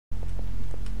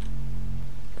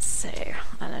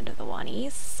island of the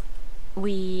Wanies.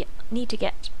 We need to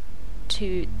get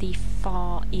to the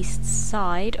far east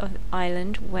side of the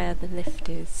island where the lift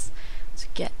is to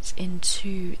get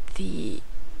into the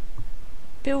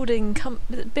building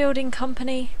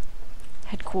company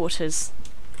headquarters.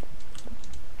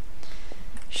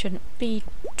 Shouldn't be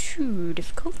too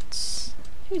difficult.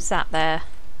 Who's that there?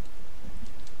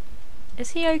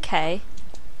 Is he okay?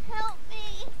 Help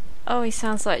me! Oh, he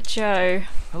sounds like Joe.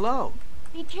 Hello.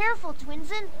 Be careful,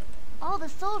 Twinsen. All the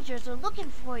soldiers are looking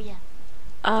for you.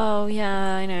 Oh,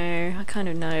 yeah, I know. I kind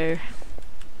of know.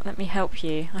 Let me help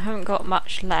you. I haven't got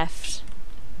much left.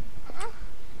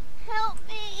 Help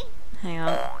me! Hang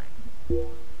on.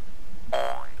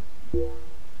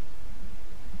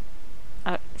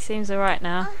 Oh, seems alright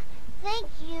now. Thank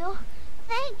you.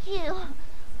 Thank you.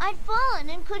 I'd fallen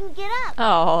and couldn't get up.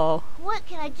 Oh. What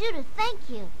can I do to thank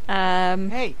you?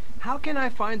 Hey, how can I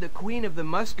find the queen of the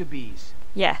musquibees?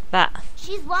 Yeah, that.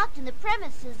 She's locked in the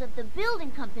premises of the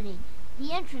building company,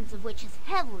 the entrance of which is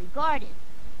heavily guarded.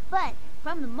 But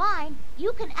from the mine,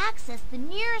 you can access the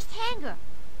nearest hangar.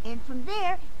 And from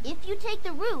there, if you take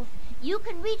the roof, you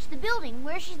can reach the building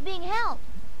where she's being held.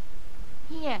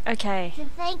 Here. Okay. To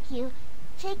thank you,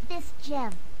 take this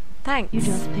gem. Thanks. You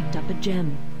just picked up a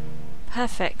gem.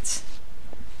 Perfect.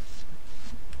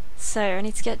 So, I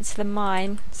need to get into the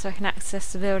mine so I can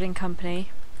access the building company.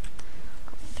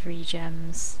 Got 3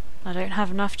 gems. I don't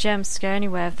have enough gems to go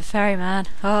anywhere with the ferryman.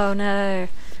 Oh no.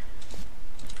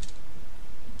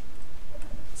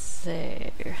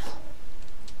 So...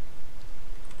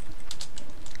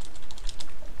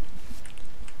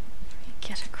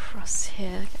 get across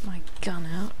here, get my gun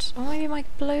out. Or maybe my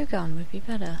blowgun would be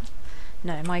better.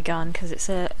 No, my gun, because it's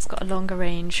got a longer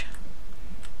range.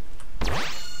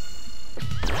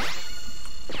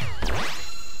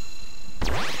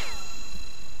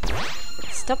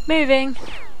 Stop moving!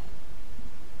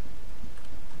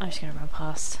 I'm just gonna run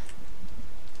past.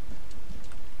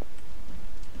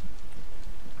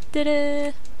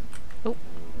 Da-da! Oh.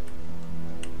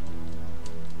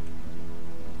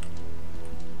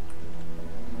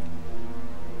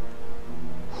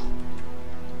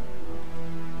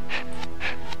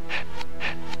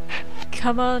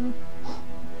 Come on!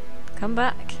 Come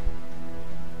back!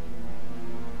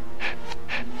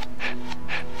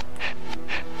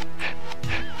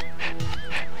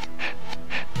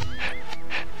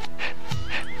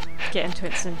 Get him,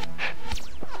 Twinsen.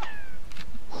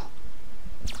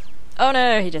 Oh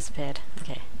no, he disappeared.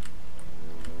 Okay.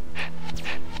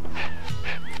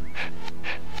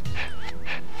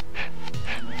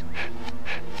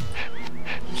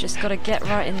 You just gotta get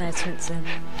right in there, Twinsen.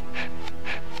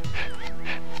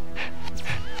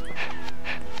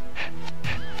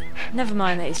 Never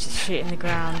mind that he's just shooting the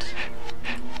ground.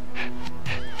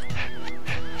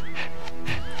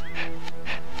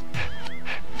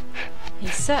 He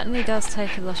certainly does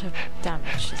take a lot of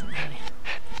damage, doesn't he?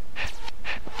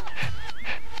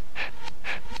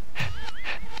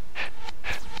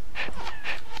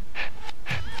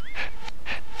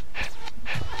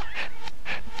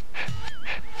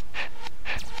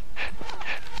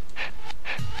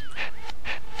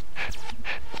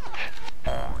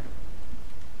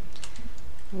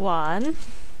 One.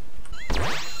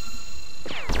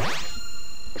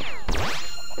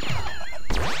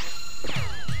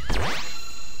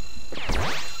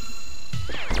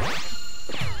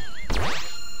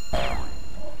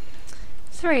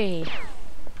 Three.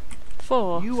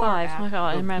 4, 5. I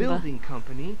can't remember. Building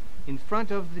company in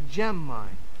front of the gem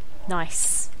mine.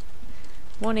 Nice.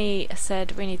 Wani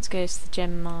said we need to go to the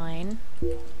gem mine.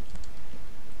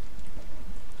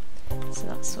 So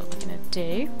that's what we're gonna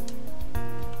do.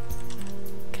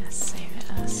 Gonna save it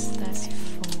as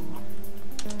 34.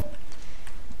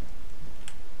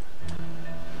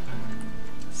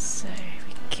 So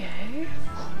we go.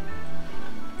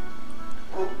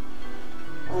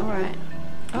 Alright.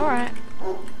 Alright.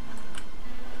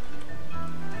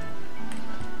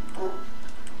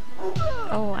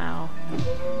 Oh wow.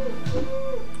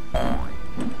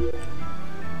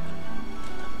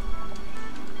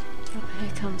 Oh,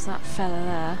 here comes that fella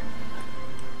there.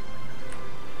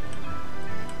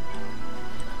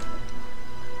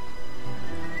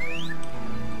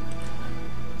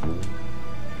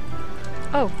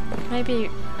 Oh, maybe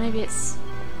it's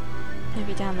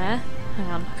down there.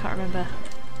 Hang on, I can't remember.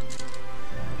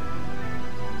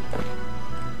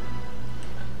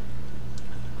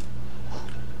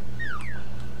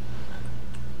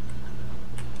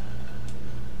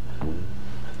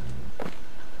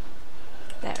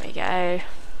 There we go.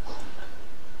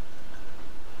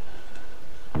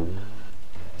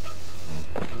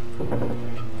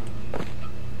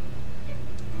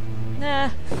 Nah.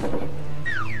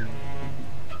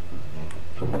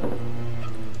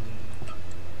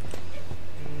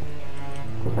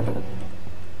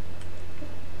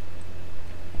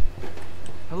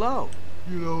 Hello.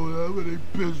 You don't have any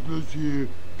business here.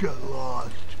 Get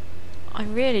lost. I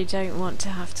really don't want to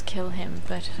have to kill him,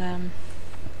 but I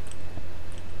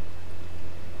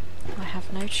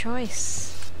have no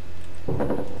choice.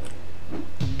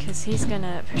 Because he's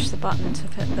gonna push the button to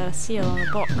put the seal on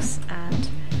the box, and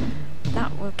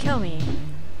that will kill me.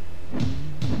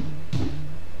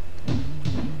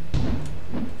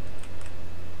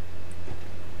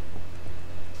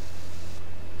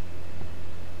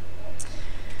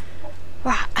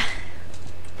 Right.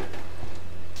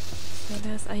 So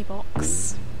there's a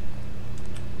box.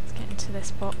 Let's get into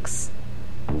this box.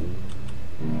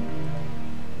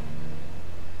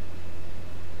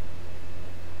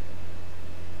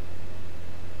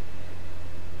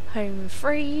 Home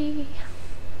free.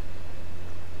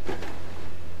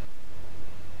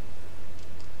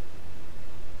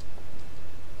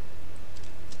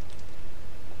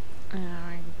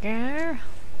 There we go.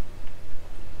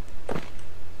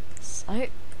 So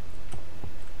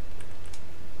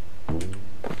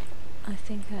I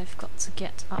think I've got to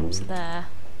get up to there.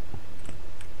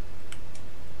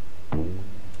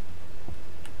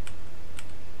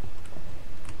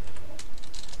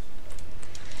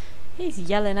 He's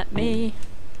yelling at me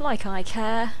like I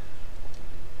care.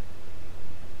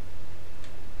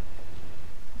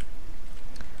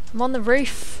 I'm on the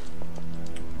roof.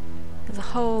 There's a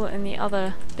hole in the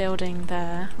other building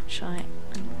there, which I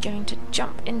am going to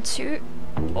jump into.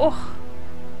 Oh!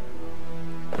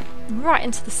 Right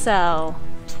into the cell.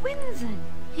 Twinsen!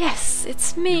 Yes,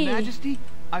 it's me. Your Majesty,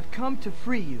 I've come to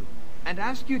free you, and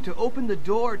ask you to open the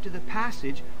door to the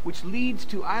passage which leads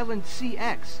to Island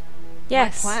CX.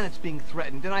 Yes. My planet's being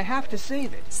threatened, and I have to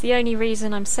save it. It's the only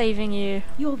reason I'm saving you.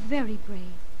 You're very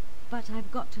brave, but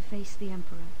I've got to face the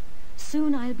Emperor.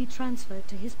 Soon I'll be transferred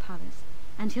to his palace,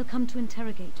 and he'll come to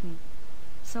interrogate me.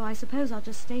 So I suppose I'll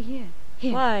just stay here.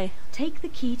 Here, Why? take the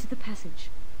key to the passage.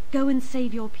 Go and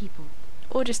save your people.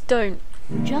 Or just don't.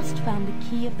 You just found the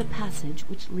key of the passage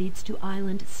which leads to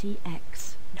Island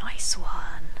CX. Nice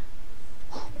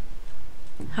one.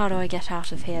 How do I get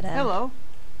out of here then? Hello.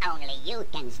 Only you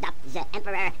can stop the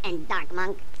Emperor and Dark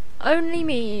Monk. Only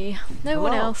me. No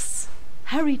one Hello. else.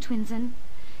 Hurry, Twinsen.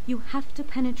 You have to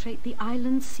penetrate the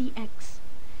Island CX.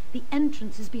 The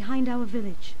entrance is behind our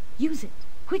village. Use it,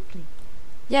 quickly.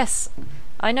 Yes,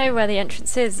 I know where the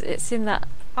entrance is. It's in that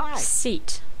Hi.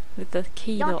 seat with the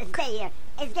key Don't lock. stay here.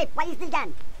 Escape while you still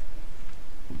can.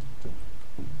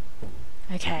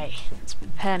 Okay, let's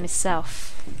prepare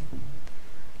myself.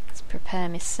 Let's prepare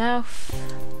myself.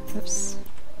 Oops.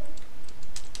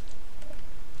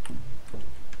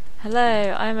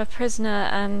 Hello, I'm a prisoner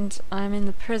and I'm in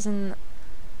the prison.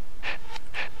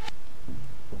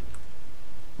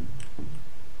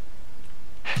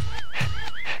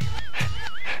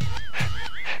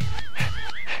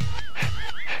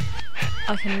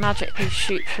 I can magically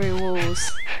shoot through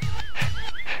walls.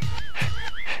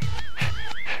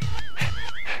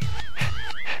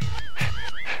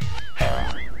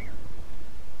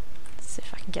 Let's see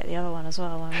if I can get the other one as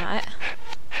well while I'm at it.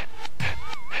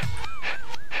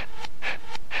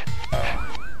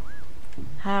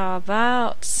 How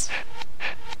about...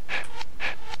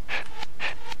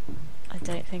 I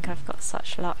don't think I've got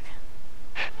such luck.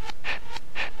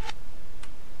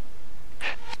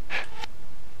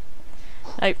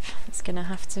 Nope, it's gonna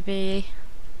have to be...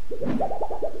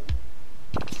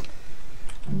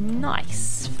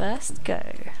 Nice, first go.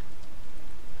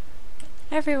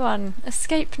 Everyone,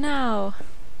 escape now!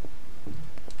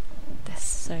 They're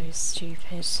so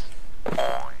stupid.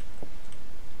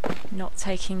 Not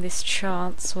taking this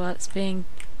chance while it's being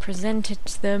presented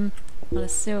to them on a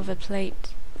silver plate.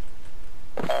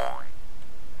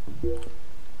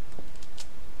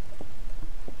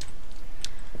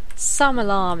 Some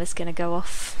alarm is going to go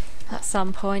off at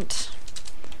some point.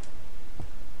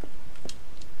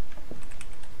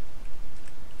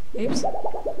 Oops.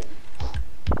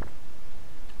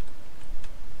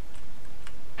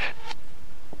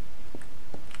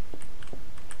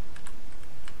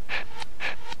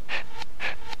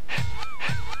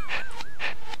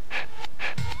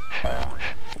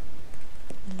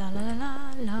 La la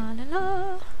la la la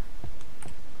la.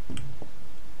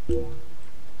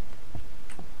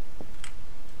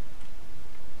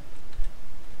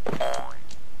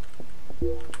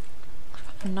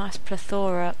 A nice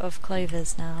plethora of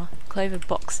clovers now. Clover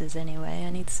boxes anyway.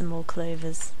 I need some more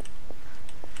clovers.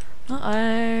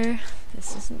 Uh-oh.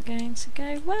 This isn't going to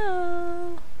go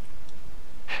well.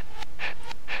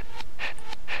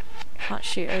 can't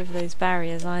shoot over those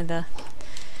barriers either.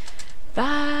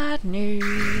 Bad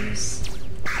news.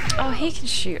 Oh, he can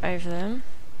shoot over them.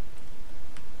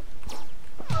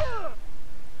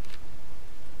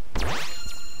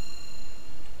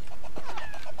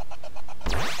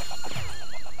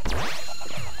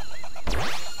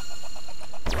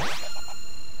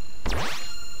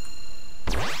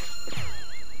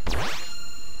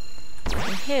 I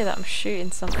can hear that I'm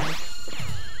shooting something.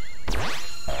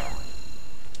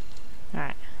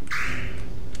 Alright.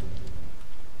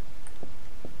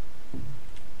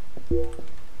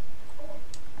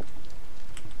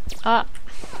 Ah.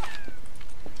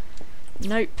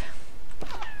 Nope.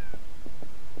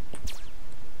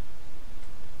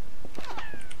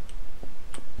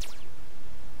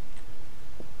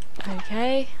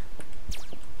 Okay.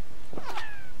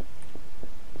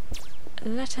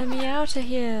 Let me out of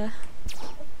here.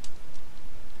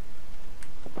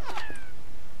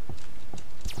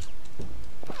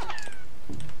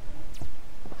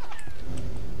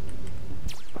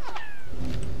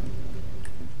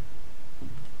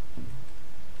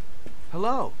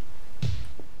 Hello.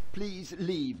 Please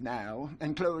leave now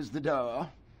and close the door.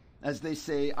 As they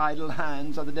say, idle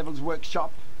hands are the devil's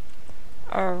workshop.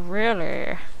 Oh,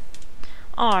 really?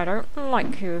 I don't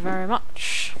like you very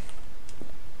much.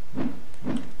 And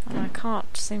I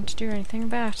can't seem to do anything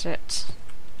about it.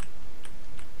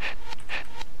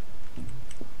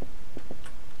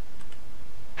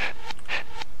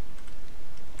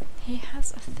 He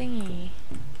has a thingy.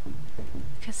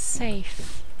 Like a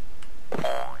safe.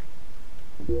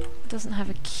 It doesn't have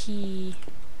a key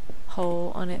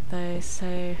hole on it though,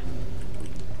 so...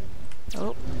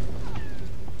 Oh.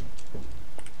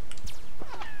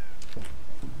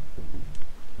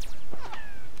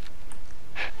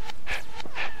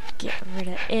 Get rid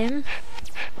of him.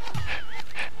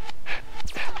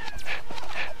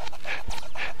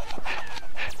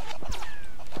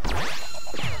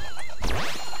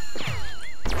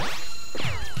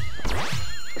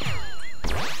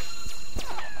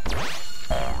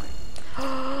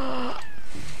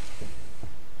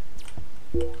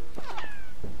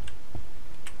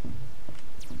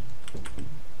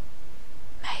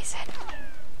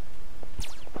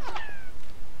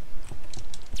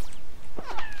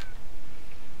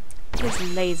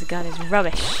 His laser gun is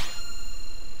rubbish.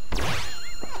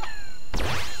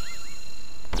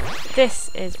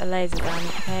 This is a laser gun,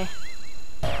 okay?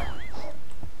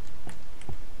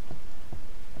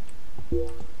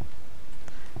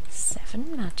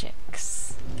 Seven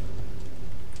magics.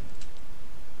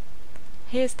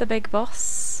 Here's the big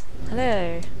boss.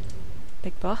 Hello,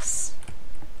 big boss.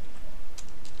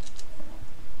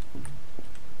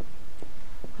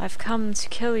 I've come to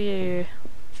kill you.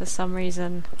 For some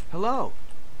reason. Hello.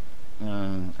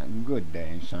 Good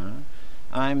day, sir.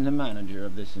 I'm the manager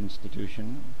of this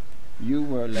institution. You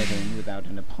were let in without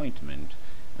an appointment.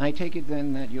 I take it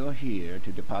then that you're here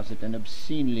to deposit an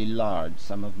obscenely large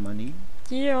sum of money?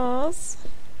 Yes.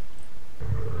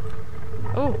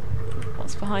 Oh,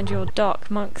 what's behind your dark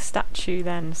monk statue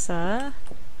then, sir?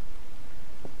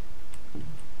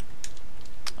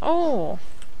 Oh,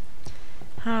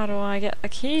 how do I get the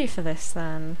key for this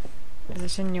then? Is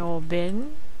it in your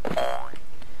bin?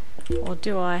 Or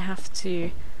do I have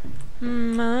to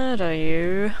murder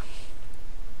you?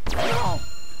 Oh,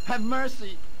 have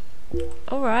mercy!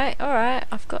 Alright, alright,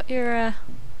 I've got your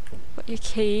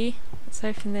key. Let's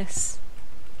open this.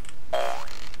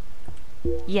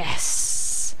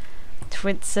 Yes!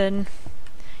 Twinsen,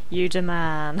 you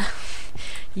demand.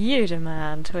 You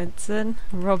demand, Twinsen.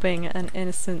 Robbing an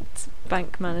innocent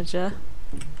bank manager.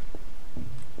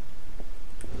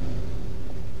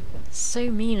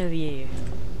 So mean of you.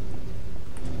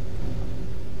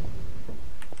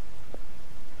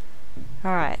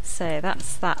 Alright, so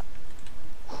that's that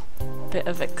bit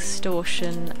of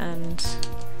extortion and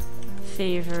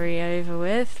thievery over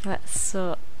with. Let's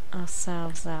sort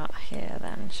ourselves out here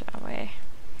then, shall we?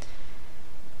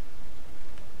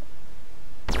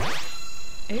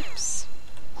 Oops.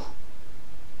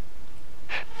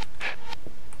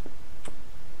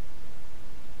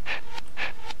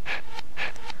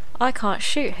 I can't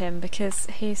shoot him because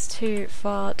he's too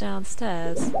far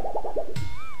downstairs.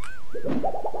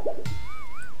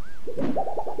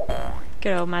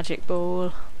 Good old magic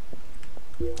ball.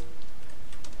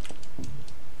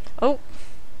 Oh!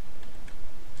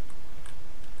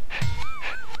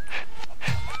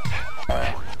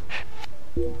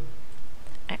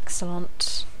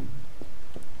 Excellent.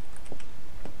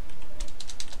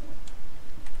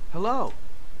 Hello.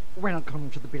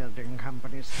 Welcome to the building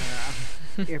company, sir.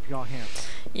 If you're here.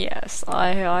 Yes,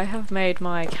 I have made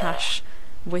my cash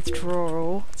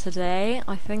withdrawal today.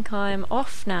 I think I'm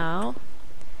off now.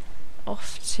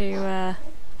 Off to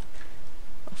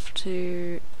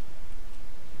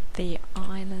the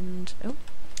island. Oh,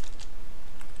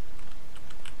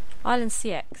 Island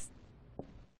CX.